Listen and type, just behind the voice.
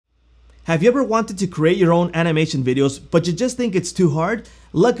Have you ever wanted to create your own animation videos, but you just think it's too hard?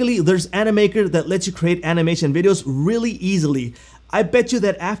 Luckily, there's Animaker that lets you create animation videos really easily. I bet you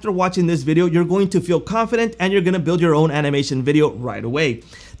that after watching this video, you're going to feel confident and you're going to build your own animation video right away.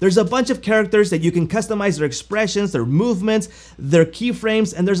 There's a bunch of characters that you can customize their expressions, their movements, their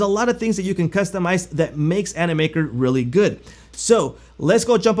keyframes, and there's a lot of things that you can customize that makes Animaker really good. So let's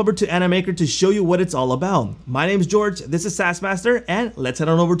go jump over to Animaker to show you what it's all about. My name is George, this is SaaS Master, and let's head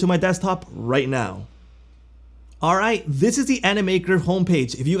on over to my desktop right now. Alright, this is the Animaker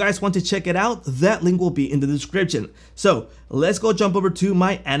homepage. If you guys want to check it out, that link will be in the description. So let's go jump over to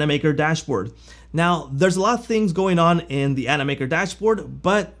my Animaker dashboard. Now, there's a lot of things going on in the Animaker dashboard,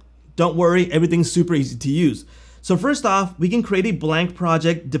 but don't worry, everything's super easy to use. So first off, we can create a blank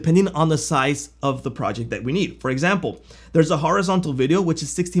project depending on the size of the project that we need. For example, there's a horizontal video, which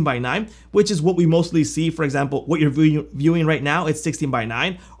is 16 by 9, which is what we mostly see. For example, what you're viewing right now, it's 16 by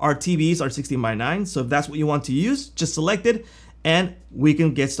 9. Our TVs are 16 by 9. So if that's what you want to use, just select it and we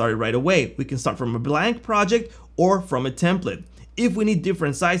can get started right away. We can start from a blank project or from a template. If we need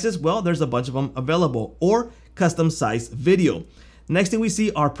different sizes, well, there's a bunch of them available, or custom size video. Next thing we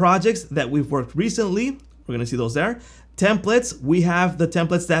see are projects that we've worked recently. We're gonna see those there. Templates, we have the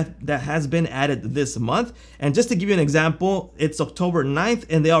templates that has been added this month. And just to give you an example, it's October 9th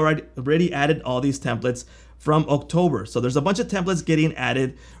and they already added all these templates from October. So there's a bunch of templates getting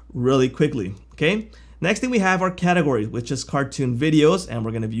added really quickly, okay? Next thing we have our category, which is cartoon videos, and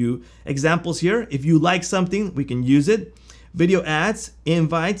we're gonna view examples here. If you like something, we can use it. Video ads,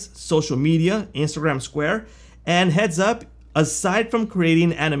 invites, social media, Instagram Square, and heads up, aside from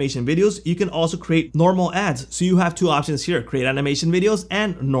creating animation videos, you can also create normal ads. So you have two options here, create animation videos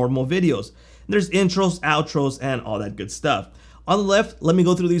and normal videos. There's intros, outros, and all that good stuff. On the left, let me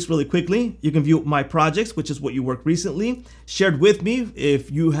go through these really quickly. You can view my projects, which is what you worked recently, shared with me if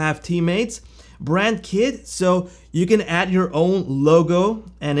you have teammates, brand kit, so you can add your own logo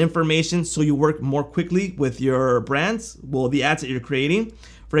and information so you work more quickly with your brands, well, the ads that you're creating.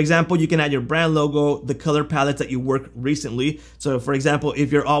 For example, you can add your brand logo, the color palettes that you worked recently. So for example,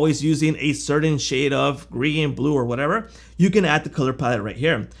 if you're always using a certain shade of green, blue, or whatever, you can add the color palette right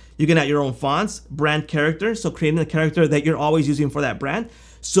here. You can add your own fonts, brand character, so creating a character that you're always using for that brand,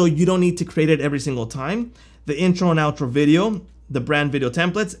 so you don't need to create it every single time. The intro and outro video, the brand video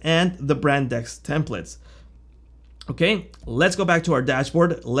templates, and the brand text templates. Okay, let's go back to our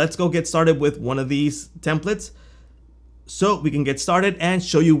dashboard. Let's go get started with one of these templates, so we can get started and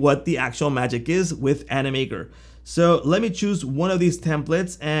show you what the actual magic is with Animaker. So let me choose one of these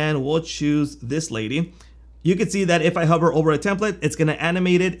templates and we'll choose this lady. You can see that if I hover over a template, it's gonna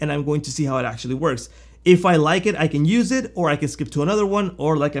animate it and I'm going to see how it actually works. If I like it, I can use it, or I can skip to another one,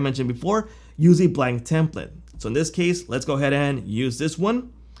 or like I mentioned before, use a blank template. So in this case, let's go ahead and use this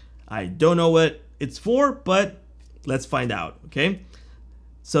one. I don't know what it's for, but let's find out, okay?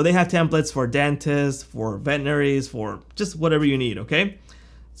 So they have templates for dentists, for veterinaries, for just whatever you need, okay?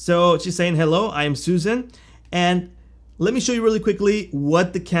 So she's saying, hello, I'm Susan. And let me show you really quickly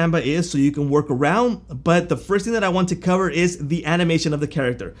what the Canva is so you can work around. But the first thing that I want to cover is the animation of the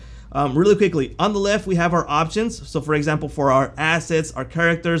character. Really quickly, on the left, we have our options. So for example, for our assets, our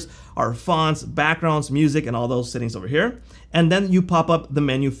characters, our fonts, backgrounds, music, and all those settings over here. And then you pop up the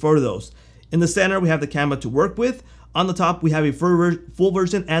menu for those. In the center, we have the Canva to work with. On the top, we have a full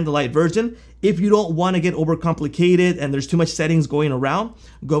version and the light version. If you don't want to get overcomplicated and there's too much settings going around,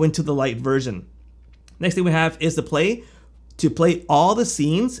 go into the light version. Next thing we have is the play, to play all the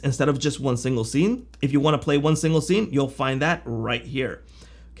scenes instead of just one single scene. If you want to play one single scene, you'll find that right here.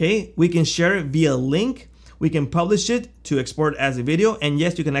 Okay, we can share it via link. We can publish it to export as a video. And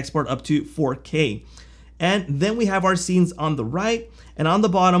yes, you can export up to 4K. And then we have our scenes on the right. And on the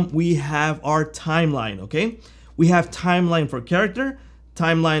bottom, we have our timeline, okay? We have timeline for character,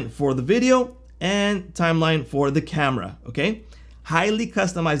 timeline for the video, and timeline for the camera, okay? Highly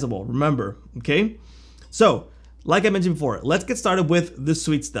customizable, remember, okay? So, like I mentioned before, let's get started with the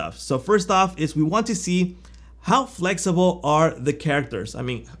sweet stuff. So first off is we want to see how flexible are the characters. I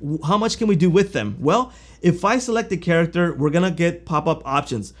mean, how much can we do with them? Well, if I select the character, we're gonna get pop-up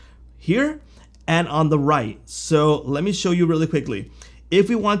options here and on the right. So let me show you really quickly. If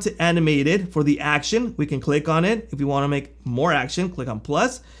we want to animate it for the action, we can click on it. If we want to make more action, click on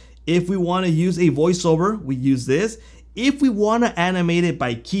plus. If we want to use a voiceover, we use this. If we want to animate it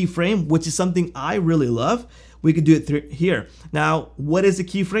by keyframe, which is something I really love, we could do it through here. Now, what is a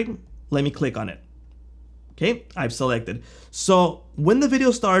keyframe? Let me click on it. Okay, I've selected. So when the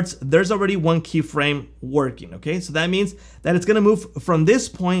video starts, there's already one keyframe working, okay? So that means that it's gonna move from this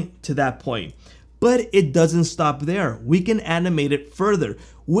point to that point. But it doesn't stop there. We can animate it further,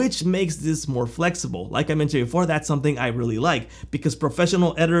 which makes this more flexible. Like I mentioned before, that's something I really like because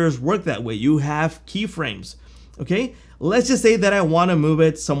professional editors work that way. You have keyframes, okay? Let's just say that I want to move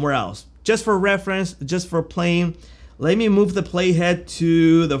it somewhere else. Just for reference, just for playing, let me move the playhead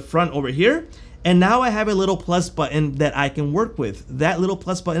to the front over here. And now I have a little plus button that I can work with. That little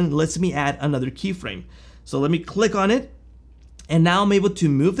plus button lets me add another keyframe. So let me click on it. And now I'm able to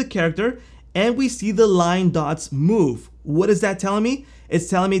move the character and we see the line dots move. What is that telling me? It's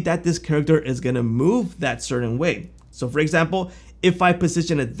telling me that this character is gonna move that certain way. So for example, if I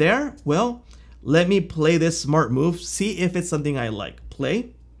position it there, well, let me play this smart move, see if it's something I like.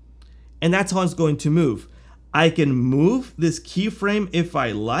 Play, and that's how it's going to move. I can move this keyframe if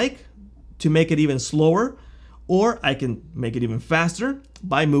I like to make it even slower, or I can make it even faster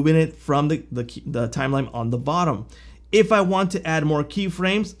by moving it from the timeline on the bottom. If I want to add more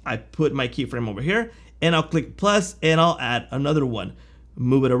keyframes, I put my keyframe over here and I'll click plus and I'll add another one.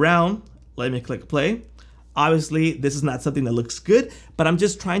 Move it around, let me click play. Obviously, this is not something that looks good, but I'm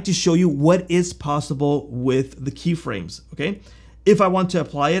just trying to show you what is possible with the keyframes, okay? If I want to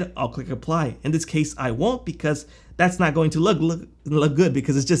apply it, I'll click apply. In this case, I won't because that's not going to look good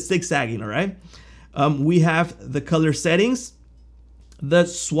because it's just zigzagging, all right? We have the color settings, the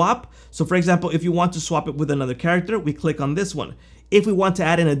swap. So for example, if you want to swap it with another character, we click on this one. If we want to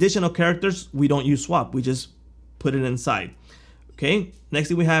add in additional characters, we don't use swap, we just put it inside. Okay, next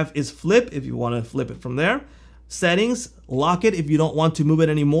thing we have is flip, if you want to flip it from there. Settings, lock it if you don't want to move it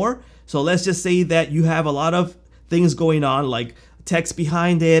anymore. So let's just say that you have a lot of things going on like text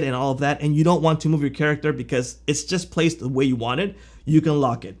behind it and all of that, and you don't want to move your character because it's just placed the way you want it. You can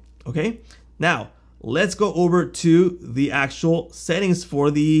lock it, okay? Now, let's go over to the actual settings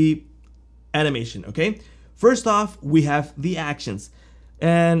for the animation, okay? First off, we have the actions,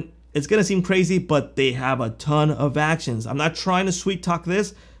 and it's gonna seem crazy, but they have a ton of actions. I'm not trying to sweet talk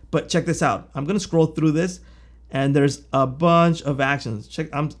this, but check this out. I'm gonna scroll through this, and there's a bunch of actions. Check,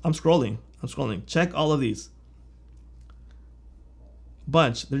 I'm scrolling. Check all of these.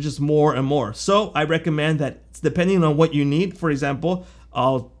 Bunch. There's just more and more. So I recommend that depending on what you need. For example,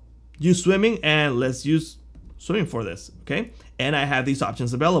 I'll use swimming, and let's use swimming for this, okay? And I have these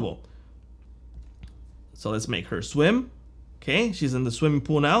options available. So let's make her swim. Okay, she's in the swimming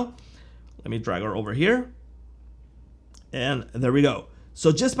pool now. Let me drag her over here. And there we go.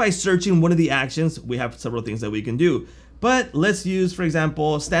 So just by searching one of the actions, we have several things that we can do. But let's use, for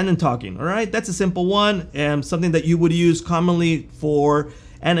example, stand and talking, all right? That's a simple one and something that you would use commonly for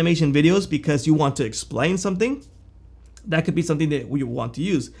animation videos because you want to explain something. That could be something that we want to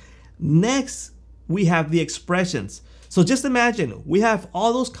use. Next, we have the expressions. So just imagine, we have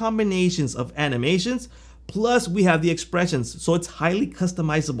all those combinations of animations, plus we have the expressions, so it's highly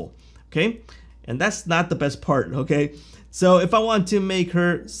customizable, okay? And that's not the best part, okay? So if I want to make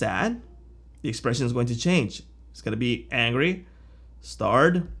her sad, the expression is going to change. It's gonna be angry,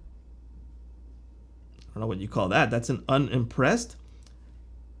 starred, I don't know what you call that, that's an unimpressed,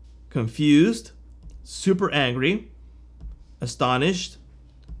 confused, super angry, astonished,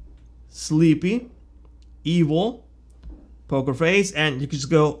 sleepy, evil, poker face, and you can just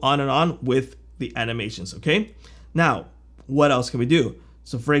go on and on with the animations, okay? Now, what else can we do?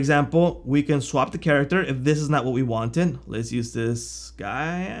 So for example, we can swap the character if this is not what we wanted. Let's use this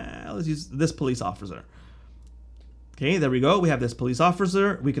guy, let's use this police officer. Okay, there we go, we have this police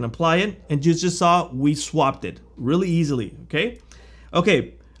officer, we can apply it, and you just saw we swapped it really easily, okay?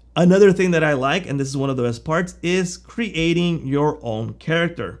 Okay, another thing that I like, and this is one of the best parts, is creating your own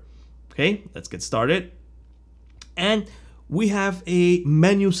character. Okay, let's get started. And we have a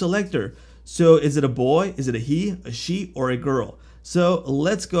menu selector. So is it a boy, is it a he, a she, or a girl? So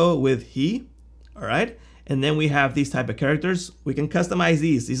let's go with he, all right? And then we have these type of characters. We can customize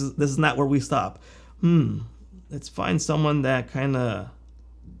these. This is not where we stop. Let's find someone that kind of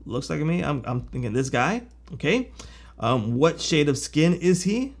looks like me. I'm thinking this guy, okay? What shade of skin is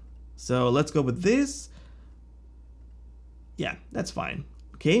he? So let's go with this. Yeah, that's fine,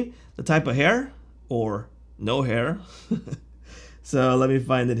 okay? The type of hair or no hair. So let me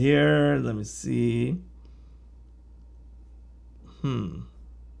find it here. Let me see. I'm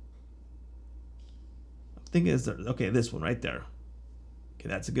thinking is there, okay, this one right there. Okay,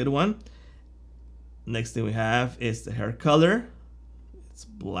 that's a good one. Next thing we have is the hair color. It's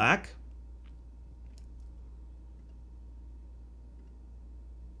black.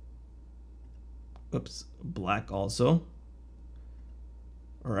 Oops, black also.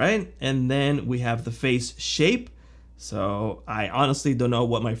 All right, and then we have the face shape. So I honestly don't know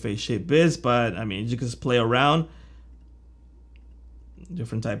what my face shape is, but I mean, you can just play around.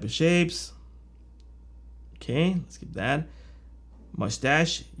 Different type of shapes. Okay, let's keep that.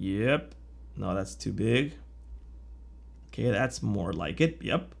 Mustache, yep. No, that's too big. Okay, that's more like it,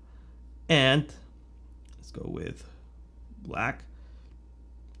 yep. And let's go with black.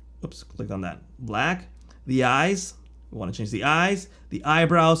 Oops, clicked on that. Black. The eyes, we want to change the eyes, the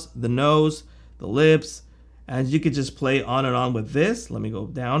eyebrows, the nose, the lips, and you could just play on and on with this. Let me go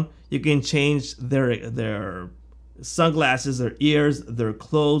down. You can change their sunglasses, their ears, their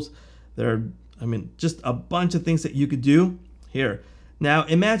clothes, just a bunch of things that you could do here. Now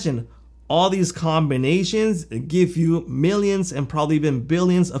imagine all these combinations give you millions and probably even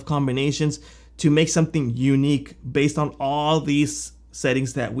billions of combinations to make something unique based on all these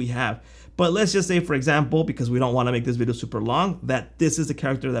settings that we have. But let's just say, for example, because we don't want to make this video super long, that this is the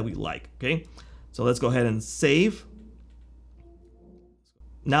character that we like, okay? So let's go ahead and save.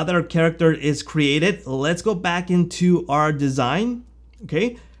 Now that our character is created, let's go back into our design,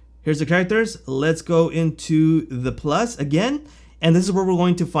 okay? Here's the characters. Let's go into the plus again, and this is where we're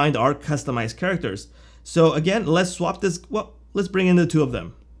going to find our customized characters. So again, let's swap this, well, let's bring in the two of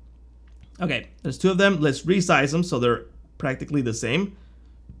them. Okay, there's two of them. Let's resize them so they're practically the same.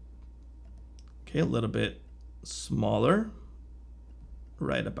 Okay, a little bit smaller.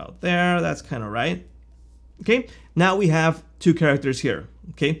 Right about there, that's kind of right. Okay, now we have two characters here,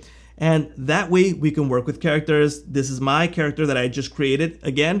 okay? And that way we can work with characters. This is my character that I just created.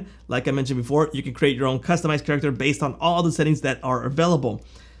 Again, like I mentioned before, you can create your own customized character based on all the settings that are available.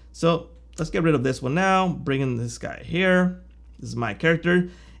 So let's get rid of this one now, bring in this guy here. This is my character,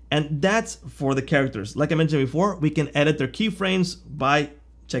 and that's for the characters. Like I mentioned before, we can edit their keyframes by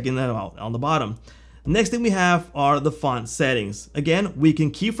checking them out on the bottom. Next thing we have are the font settings. Again, we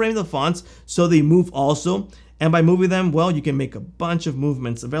can keyframe the fonts so they move also. And by moving them, well, you can make a bunch of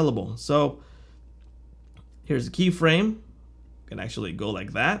movements available. So here's a keyframe. You can actually go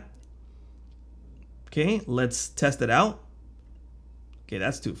like that. Okay, let's test it out. Okay,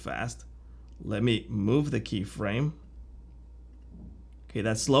 that's too fast. Let me move the keyframe. Okay,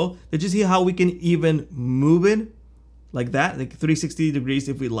 that's slow. Did you see how we can even move it like that? Like 360 degrees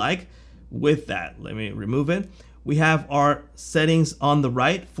if we like. With that, let me remove it. We have our settings on the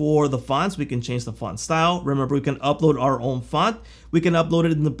right for the fonts. We can change the font style. Remember, we can upload our own font. We can upload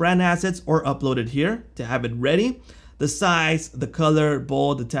it in the brand assets or upload it here to have it ready. The size, the color,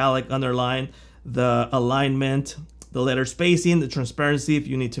 bold, italic, underline, the alignment, the letter spacing, the transparency if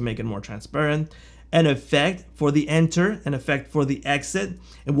you need to make it more transparent, an effect for the enter, an effect for the exit,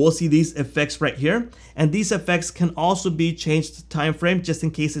 and we'll see these effects right here. And these effects can also be changed to time frame just in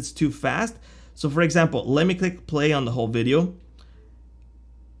case it's too fast. So for example, let me click play on the whole video.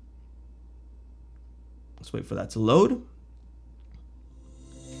 Let's wait for that to load.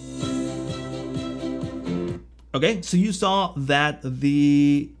 Okay, so you saw that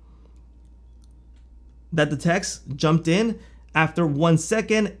the text jumped in after 1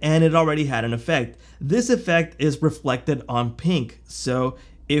 second and it already had an effect. This effect is reflected on pink. So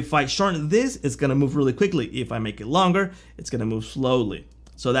if I shorten this, it's gonna move really quickly. If I make it longer, it's gonna move slowly.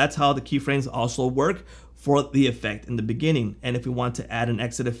 So that's how the keyframes also work for the effect in the beginning. And if we want to add an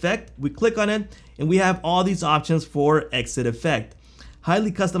exit effect, we click on it and we have all these options for exit effect.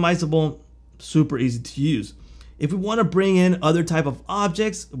 Highly customizable, super easy to use. If we want to bring in other type of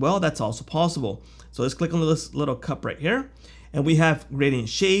objects, well, that's also possible. So let's click on this little cup right here. And we have gradient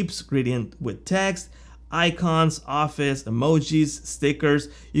shapes, gradient with text, icons, office, emojis, stickers.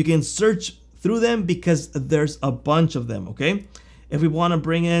 You can search through them because there's a bunch of them, okay? If we want to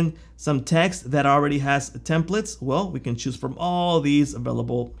bring in some text that already has templates, well, we can choose from all these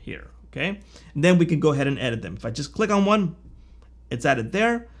available here, okay? And then we can go ahead and edit them. If I just click on one, it's added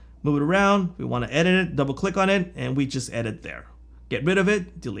there. Move it around, we want to edit it, double click on it, and we just edit there. Get rid of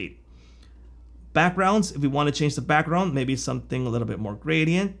it, delete. Backgrounds, if we want to change the background, maybe something a little bit more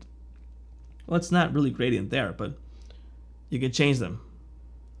gradient. Well, it's not really gradient there, but you can change them.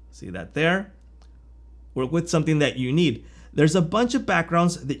 See that there? Work with something that you need. There's a bunch of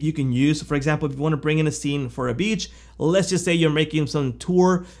backgrounds that you can use. For example, if you want to bring in a scene for a beach, let's just say you're making some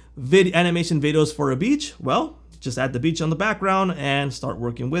tour animation videos for a beach. Well, just add the beach on the background and start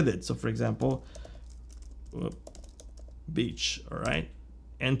working with it. So for example, beach, all right.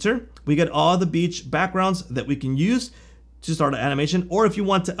 Enter. We get all the beach backgrounds that we can use to start an animation. Or if you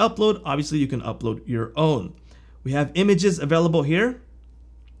want to upload, obviously you can upload your own. We have images available here.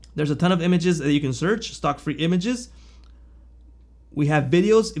 There's a ton of images that you can search, stock free images. We have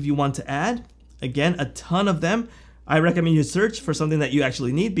videos if you want to add. Again, a ton of them. I recommend you search for something that you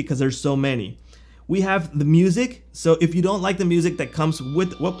actually need because there's so many. We have the music. So if you don't like the music that comes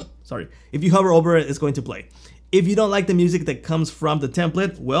with, if you hover over it, it's going to play. If you don't like the music that comes from the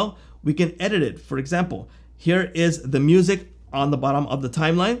template, well, we can edit it. For example, here is the music on the bottom of the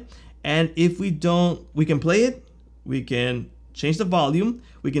timeline. And if we don't, we can play it, we can change the volume,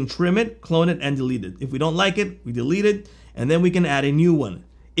 we can trim it, clone it, and delete it. If we don't like it, we delete it, and then we can add a new one.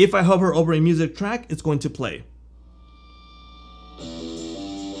 If I hover over a music track, it's going to play.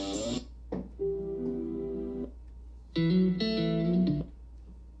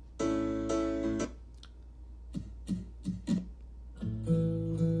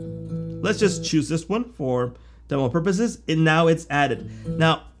 Let's just choose this one for demo purposes, and now it's added.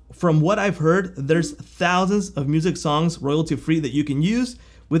 Now, from what I've heard, there's thousands of music songs royalty free that you can use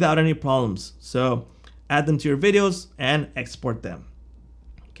without any problems. So add them to your videos and export them.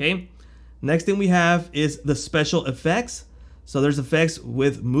 Okay, next thing we have is the special effects. So there's effects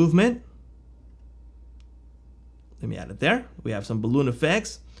with movement. Let me add it there. We have some balloon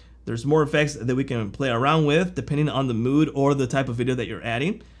effects. There's more effects that we can play around with depending on the mood or the type of video that you're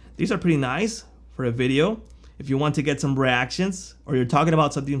adding. These are pretty nice for a video if you want to get some reactions or you're talking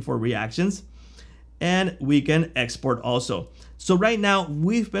about something for reactions. And we can export also. So right now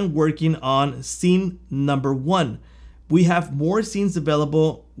we've been working on scene number 1. We have more scenes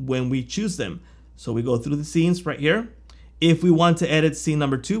available when we choose them. So we go through the scenes right here. If we want to edit scene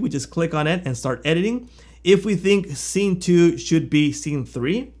number 2, we just click on it and start editing. If we think scene 2 should be scene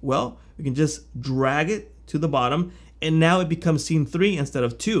 3, well, we can just drag it to the bottom and now it becomes scene 3 instead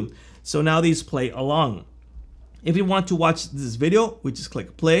of 2. So now these play along. If you want to watch this video, we just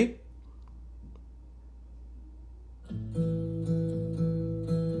click play.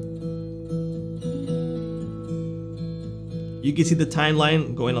 You can see the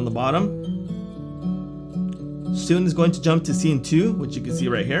timeline going on the bottom. Soon it's going to jump to scene 2, which you can see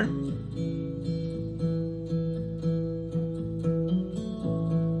right here.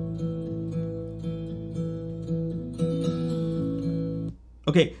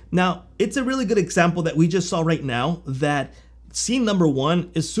 Okay, now it's a really good example that we just saw right now that scene number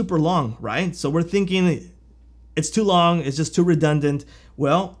 1 is super long, right? So we're thinking it's too long, it's just too redundant.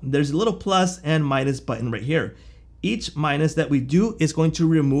 Well, there's a little plus and minus button right here. Each minus that we do is going to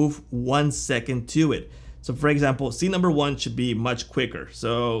remove 1 second to it. So for example, scene number 1 should be much quicker.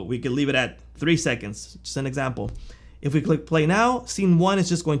 So we could leave it at 3 seconds, just an example. If we click play now, scene 1 is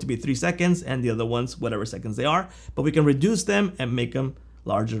just going to be 3 seconds and the other ones, whatever seconds they are, but we can reduce them and make them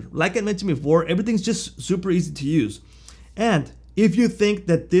larger. Like I mentioned before, everything's just super easy to use. And if you think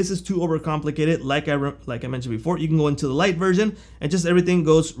that this is too overcomplicated, like I mentioned before, you can go into the light version and just everything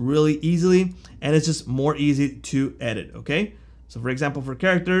goes really easily and it's just more easy to edit, okay? So for example, for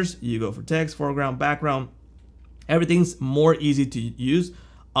characters, you go for text, foreground, background. Everything's more easy to use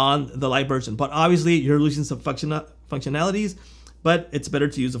on the light version, but obviously you're losing some functionalities, but it's better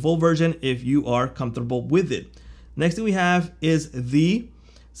to use the full version if you are comfortable with it. Next thing we have is the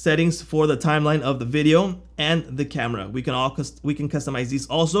settings for the timeline of the video and the camera. We can customize these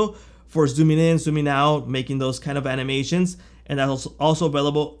also for zooming in, zooming out, making those kind of animations, and that's also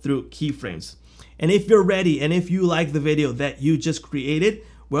available through keyframes. And if you're ready and if you like the video that you just created,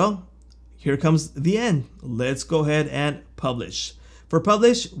 well, here comes the end. Let's go ahead and publish. For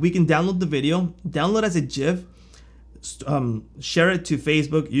publish, we can download the video, download as a GIF, share it to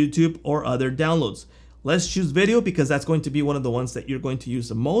Facebook, YouTube, or other downloads. Let's choose video because that's going to be one of the ones that you're going to use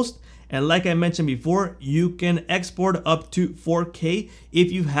the most. And like I mentioned before, you can export up to 4K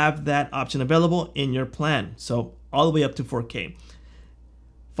if you have that option available in your plan. So all the way up to 4K.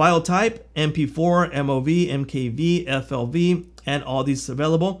 File type, MP4, MOV, MKV, FLV, and all these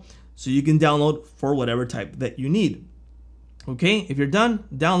available. So you can download for whatever type that you need. Okay, if you're done,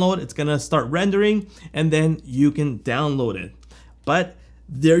 download, it's gonna start rendering and then you can download it. But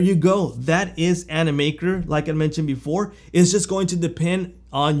there you go. That is Animaker. Like I mentioned before, it's just going to depend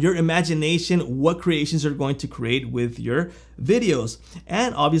on your imagination, what creations you're going to create with your videos.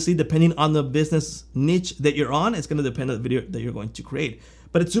 And obviously, depending on the business niche that you're on, it's going to depend on the video that you're going to create.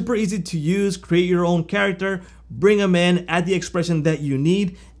 But it's super easy to use. Create your own character, bring them in, add the expression that you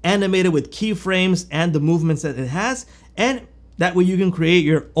need, animate it with keyframes and the movements that it has, and that way you can create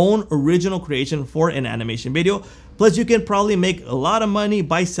your own original creation for an animation video. Plus, you can probably make a lot of money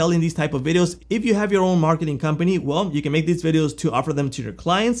by selling these type of videos. If you have your own marketing company, well, you can make these videos to offer them to your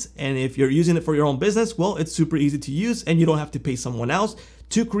clients. And if you're using it for your own business, well, it's super easy to use and you don't have to pay someone else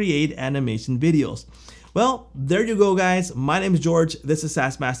to create animation videos. Well, there you go, guys. My name is George. This is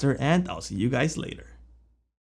SaaS Master, and I'll see you guys later.